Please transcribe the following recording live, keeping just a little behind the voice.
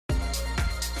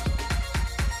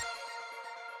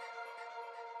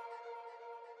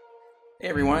Hey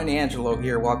everyone, Angelo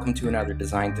here. Welcome to another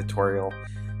design tutorial.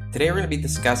 Today we're going to be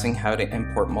discussing how to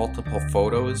import multiple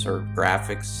photos or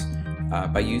graphics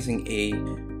by using a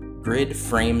grid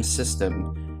frame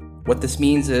system. What this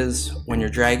means is when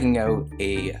you're dragging out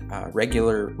a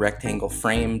regular rectangle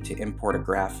frame to import a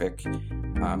graphic,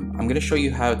 I'm going to show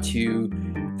you how to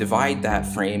divide that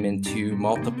frame into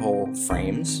multiple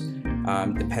frames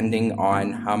depending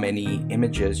on how many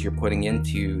images you're putting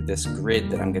into this grid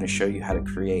that I'm going to show you how to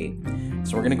create.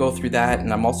 So we're going to go through that,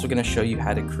 and I'm also going to show you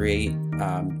how to create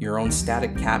your own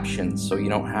static captions so you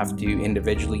don't have to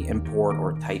individually import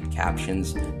or type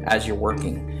captions as you're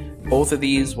working. Both of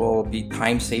these will be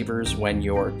time savers when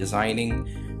you're designing.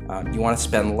 You want to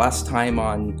spend less time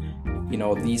on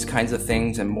these kinds of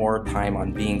things and more time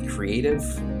on being creative.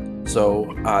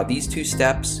 So these two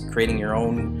steps, creating your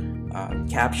own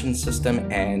caption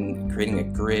system and creating a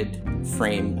grid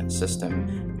frame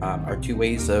system, are two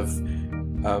ways of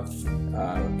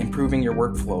improving your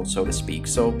workflow, so to speak.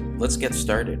 So let's get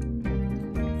started.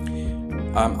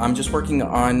 I'm just working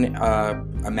on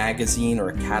a magazine or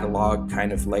a catalog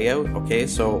kind of layout. Okay,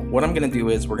 so what I'm going to do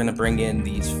is we're going to bring in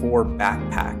these 4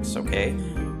 backpacks. Okay,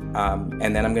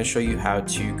 and then I'm going to show you how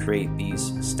to create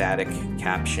these static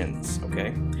captions.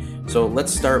 Okay, so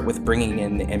let's start with bringing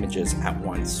in the images at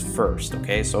once first.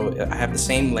 Okay, so I have the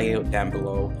same layout down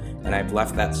below, and I've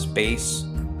left that space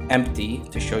empty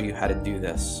to show you how to do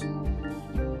this.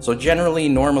 So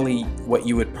normally what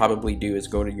you would probably do is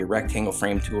go to your rectangle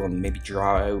frame tool and maybe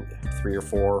draw out 3 or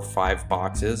 4 or 5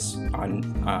 boxes on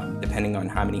depending on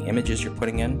how many images you're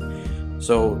putting in.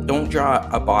 So don't draw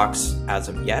a box as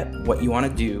of yet. What you want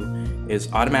to do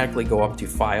is automatically go up to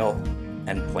File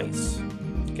and Place.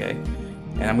 Okay,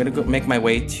 and I'm going to make my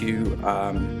way to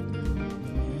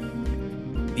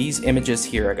these images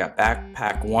here. I got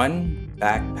backpack 1,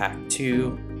 backpack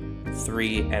 2,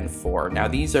 3, and 4. Now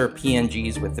these are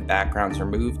PNGs with the backgrounds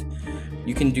removed.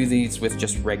 You can do these with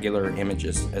just regular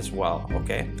images as well.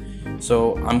 Okay,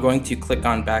 so I'm going to click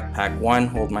on backpack 1,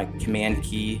 hold my command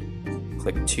key,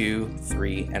 click 2,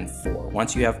 3, and 4.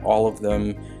 Once you have all of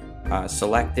them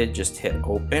selected, just hit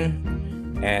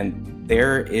open, and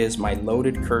there is my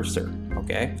loaded cursor.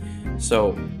 Okay,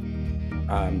 so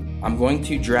I'm going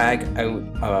to drag out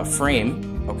a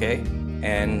frame. Okay,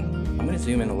 and I'm going to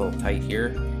zoom in a little tight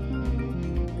here.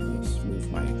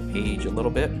 My page a little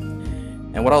bit,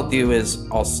 and what I'll do is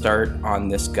I'll start on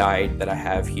this guide that I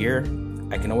have here.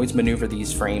 I can always maneuver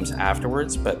these frames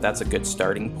afterwards, but that's a good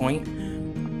starting point.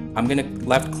 I'm gonna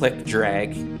left click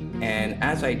drag, and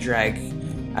as I drag,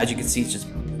 as you can see, it's just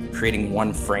creating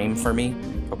one frame for me.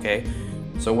 Okay,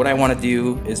 so what I want to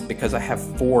do is, because I have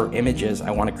 4 images,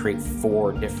 I want to create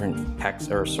 4 different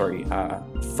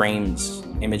frames,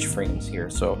 image frames here.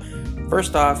 So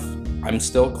first off, I'm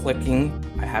still clicking,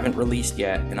 I haven't released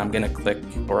yet, and I'm going to click,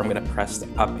 or I'm going to press the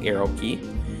up arrow key.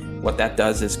 What that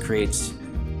does is creates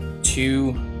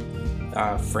 2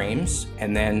 frames,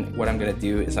 and then what I'm going to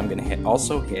do is I'm going to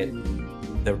also hit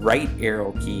the right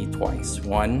arrow key twice.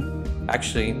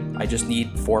 Actually, I just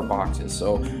need 4 boxes,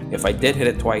 so if I did hit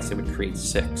it twice, it would create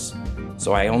 6.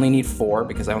 So I only need 4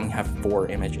 because I only have 4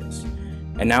 images.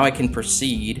 And now I can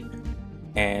proceed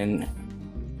and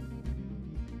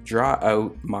draw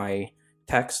out my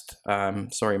text,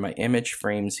 my image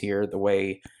frames here the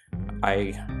way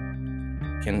I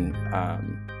can.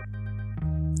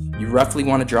 You roughly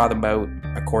want to draw them out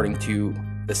according to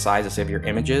the sizes of your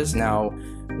images. Now,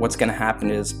 what's going to happen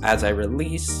is, as I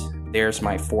release, there's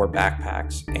my 4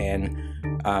 backpacks, and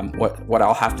what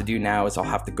I'll have to do now is I'll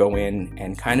have to go in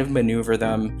and kind of maneuver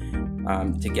them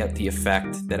to get the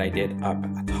effect that I did up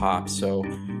at the top. So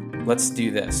let's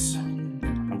do this.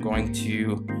 I'm going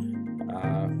to,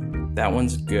 that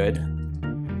one's good.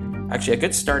 Actually, a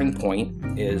good starting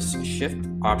point is Shift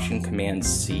Option Command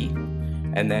C,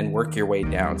 and then work your way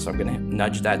down. So I'm going to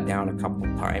nudge that down a couple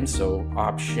of times. So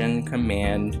Option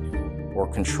Command or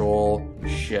Control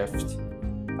Shift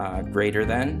greater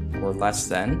than or less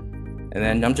than, and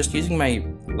then I'm just using my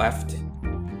left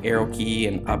arrow key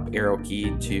and up arrow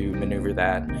key to maneuver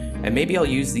that. And maybe I'll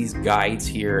use these guides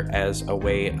here as a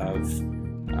way of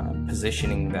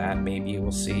positioning that. Maybe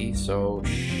we'll see. So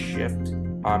Shift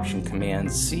Option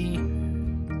Command C.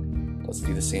 Let's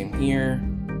do the same here.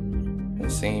 The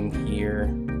same here.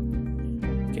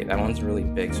 Okay, that one's really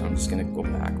big, so I'm just gonna go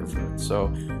backwards.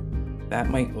 So that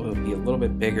might be a little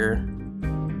bit bigger.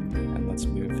 And let's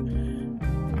move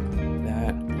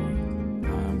that.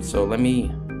 So let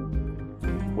me,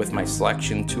 with my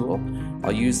selection tool,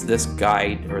 I'll use this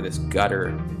guide or this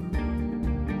gutter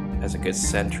as a good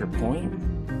center point.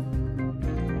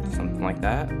 Something like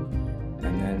that.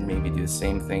 And then maybe do the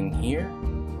same thing here.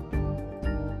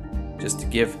 just to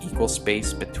give equal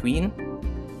space between.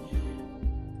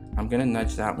 I'm gonna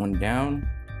nudge that one down,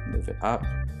 move it up.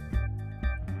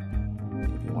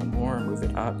 Maybe one more, move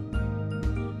it up.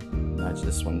 Nudge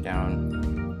this one down.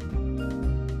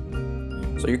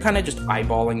 So you're kind of just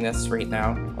eyeballing this right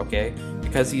now, okay?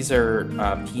 Because these are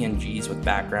PNGs with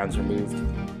backgrounds removed,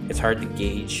 it's hard to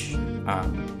gauge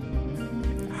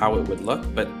how it would look,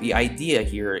 but the idea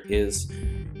here is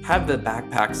have the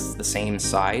backpacks the same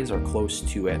size or close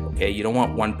to it, okay? You don't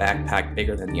want one backpack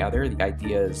bigger than the other. The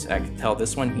idea is, I can tell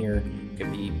this one here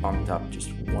could be bumped up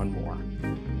just one more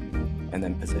and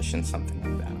then position something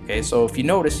like that, okay? So if you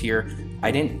notice here, I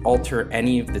didn't alter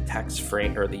any of the text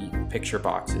frame or the picture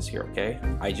boxes here, okay?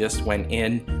 I just went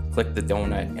in, clicked the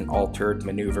donut, and altered,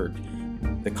 maneuvered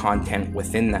the content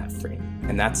within that frame,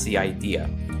 and that's the idea.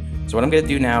 So what I'm gonna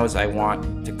do now is I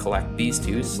want to collect these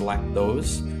two, select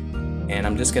those, and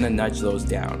I'm just gonna nudge those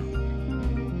down.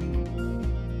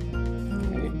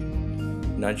 Okay.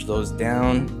 Nudge those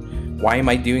down. Why am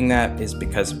I doing that? Is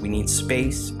because we need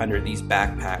space under these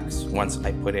backpacks once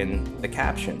I put in the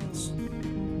captions.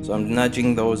 So I'm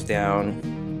nudging those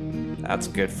down. That's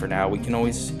good for now. We can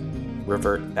always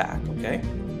revert back, okay?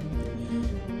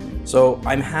 So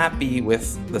I'm happy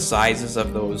with the sizes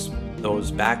of those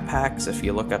backpacks. If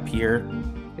you look up here,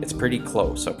 it's pretty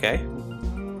close, okay?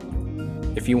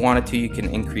 If you wanted to, you can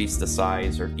increase the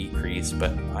size or decrease,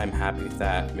 but I'm happy with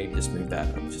that. Maybe just move that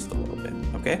up just a little bit,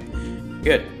 okay?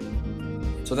 Good.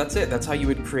 So that's it. That's how you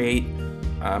would create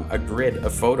a grid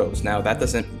of photos. Now, that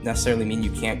doesn't necessarily mean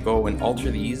you can't go and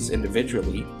alter these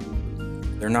individually.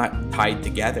 They're not tied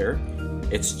together.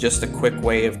 It's just a quick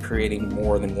way of creating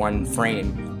more than one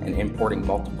frame and importing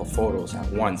multiple photos at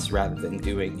once rather than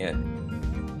doing it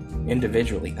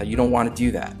individually. Now, you don't want to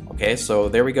do that, okay? So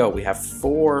there we go. We have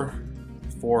four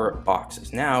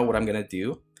boxes. Now, what I'm gonna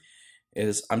do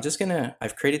is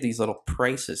I've created these little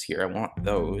prices here. I want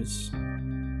those.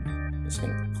 I'm just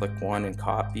gonna click one and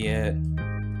copy it.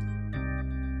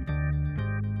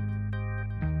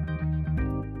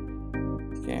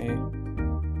 Okay.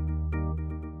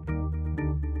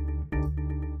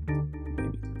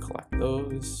 Maybe collect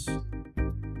those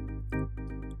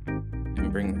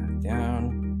and bring that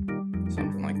down,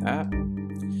 something like that.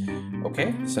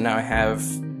 Okay, so now I have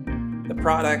the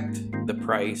product, the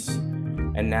price,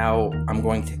 and now I'm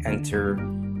going to enter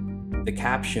the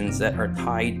captions that are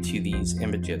tied to these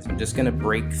images. I'm just gonna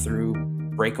break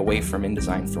away from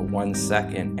InDesign for 1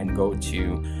 second and go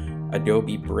to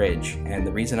Adobe Bridge. And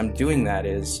the reason I'm doing that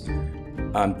is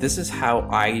this is how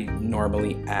I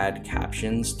normally add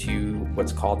captions to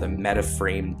what's called a meta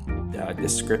frame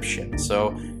description.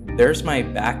 So there's my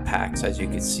backpacks, as you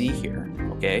can see here,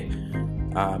 okay?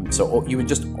 So you would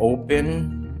just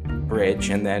open Bridge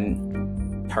and then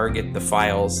target the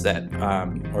files that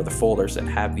or the folders that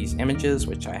have these images,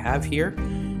 which I have here.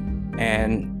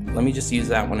 And let me just use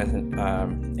that one as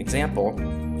an example.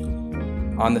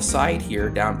 On the side here,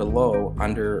 down below,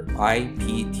 under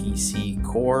IPTC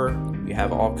core, you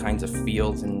have all kinds of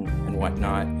fields and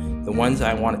whatnot. The ones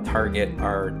I want to target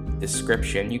are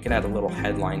description. You can add a little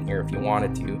headline here if you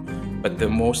wanted to, but the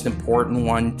most important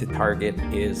one to target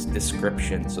is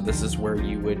description. So this is where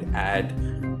you would add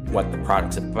what the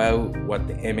product's about, what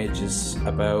the image is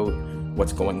about,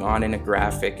 what's going on in a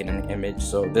graphic and an image.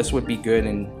 So this would be good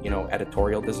in,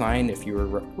 editorial design if you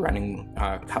were running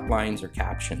cut lines or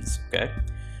captions, okay?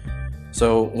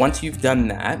 So once you've done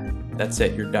that, that's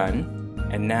it, you're done.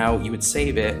 And now you would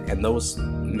save it, and those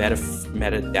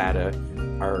metadata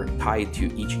are tied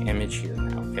to each image here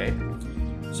now, okay?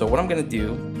 So what I'm gonna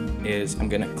do is I'm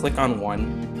gonna click on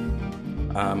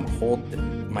one, hold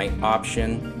my hold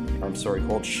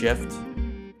shift.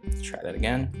 Let's try that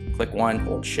again. Click one,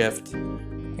 hold shift,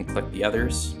 and click the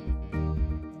others.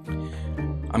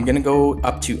 I'm gonna go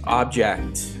up to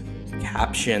Object,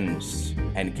 Captions,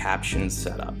 and Caption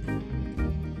Setup.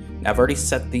 Now I've already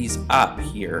set these up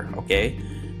here, okay?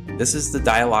 This is the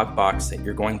dialog box that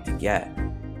you're going to get.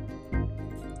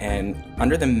 And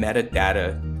under the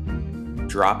metadata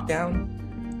dropdown,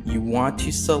 you want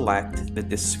to select the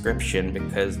description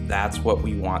because that's what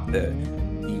we want the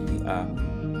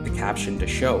caption to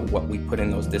show, what we put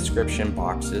in those description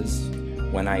boxes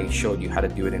when I showed you how to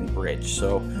do it in Bridge.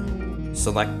 So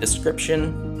select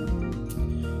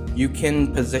description. You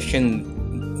can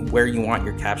position where you want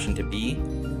your caption to be.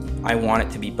 I want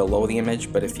it to be below the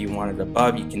image, but if you want it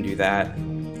above, you can do that,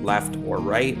 left or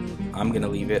right. I'm gonna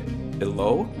leave it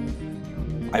below.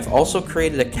 I've also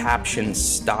created a caption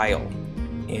style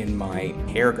in my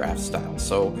paragraph style.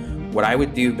 So what I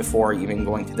would do before even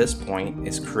going to this point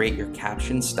is create your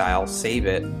caption style, save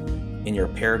it in your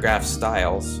paragraph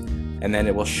styles, and then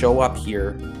it will show up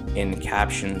here in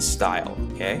Caption Style,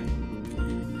 okay?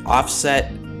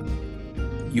 Offset,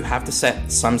 you have to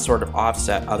set some sort of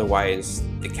offset, otherwise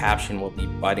the caption will be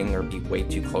butting or be way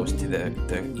too close to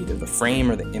either the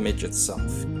frame or the image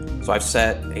itself. So I've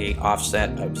set a offset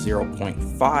of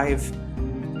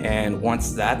 0.5, and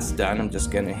once that's done, I'm just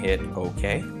gonna hit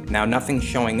OK. Now nothing's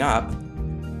showing up.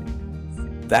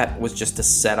 That was just to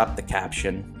set up the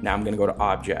caption. Now I'm gonna go to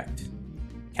Object,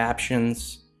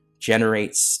 Captions,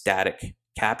 Generate Static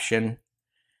Caption,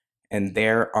 and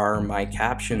there are my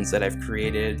captions that I've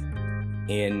created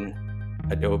in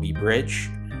Adobe Bridge.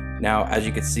 Now, as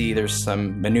you can see, there's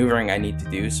some maneuvering I need to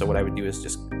do. So what I would do is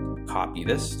just copy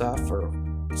this stuff or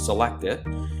select it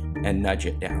and nudge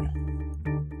it down.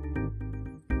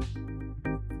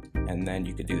 And then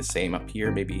you could do the same up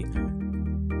here, maybe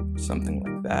something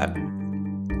like that.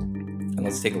 And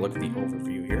let's take a look at the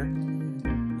overview here.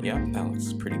 Yeah, that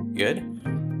looks pretty good.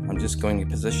 I'm just going to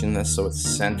position this so it's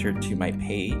centered to my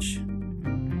page.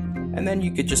 And then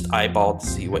you could just eyeball to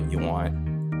see what you want,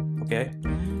 okay?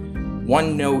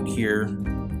 One note here,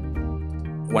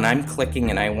 when I'm clicking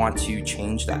and I want to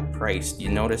change that price, do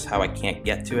you notice how I can't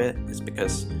get to it? It's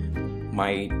because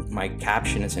my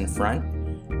caption is in front.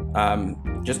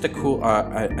 Just a cool,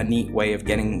 a neat way of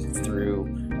getting through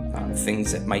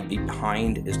things that might be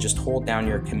behind is just hold down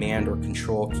your Command or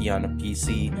Control key on a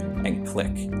PC and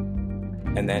click.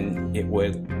 And then it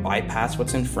would bypass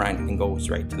what's in front and goes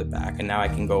right to the back. And now I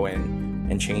can go in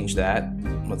and change that.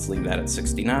 Let's leave that at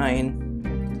 69.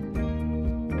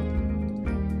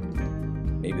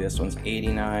 Maybe this one's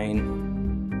 89.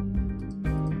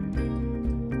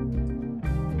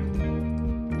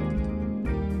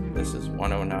 This is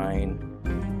 109.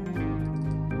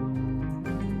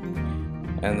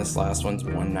 And this last one's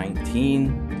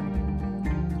 119.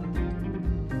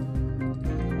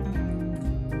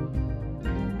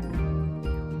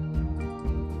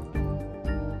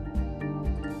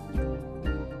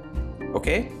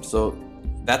 Okay, so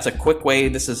that's a quick way.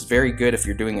 This is very good if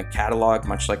you're doing a catalog,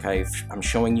 much like I'm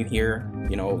showing you here.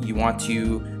 You know, you want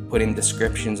to put in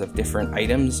descriptions of different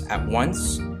items at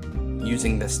once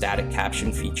using the static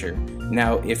caption feature.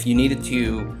 Now, if you needed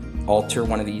to alter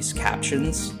one of these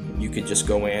captions, you could just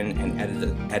go in and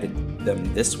edit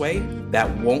them this way. That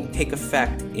won't take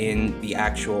effect in the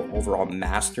actual overall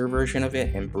master version of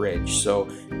it in Bridge. So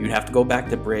you'd have to go back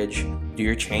to Bridge, do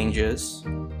your changes,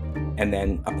 and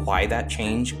then apply that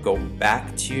change. Go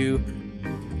back to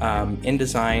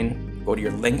InDesign, go to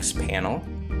your links panel,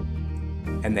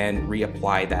 and then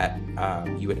reapply that.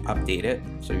 You would update it.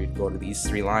 So you'd go to these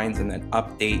 3 lines and then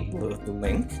update the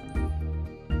link.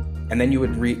 And then you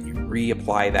would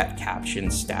reapply that caption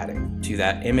static to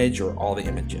that image or all the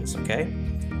images, okay?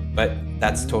 But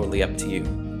that's totally up to you.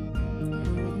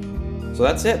 So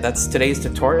that's it. That's today's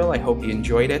tutorial. I hope you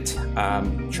enjoyed it.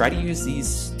 Try to use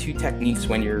these 2 techniques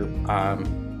when you're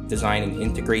designing.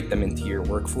 Integrate them into your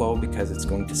workflow because it's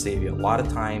going to save you a lot of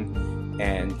time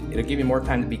and it'll give you more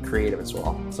time to be creative as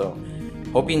well. So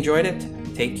hope you enjoyed it.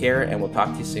 Take care and we'll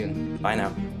talk to you soon. Bye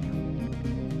now.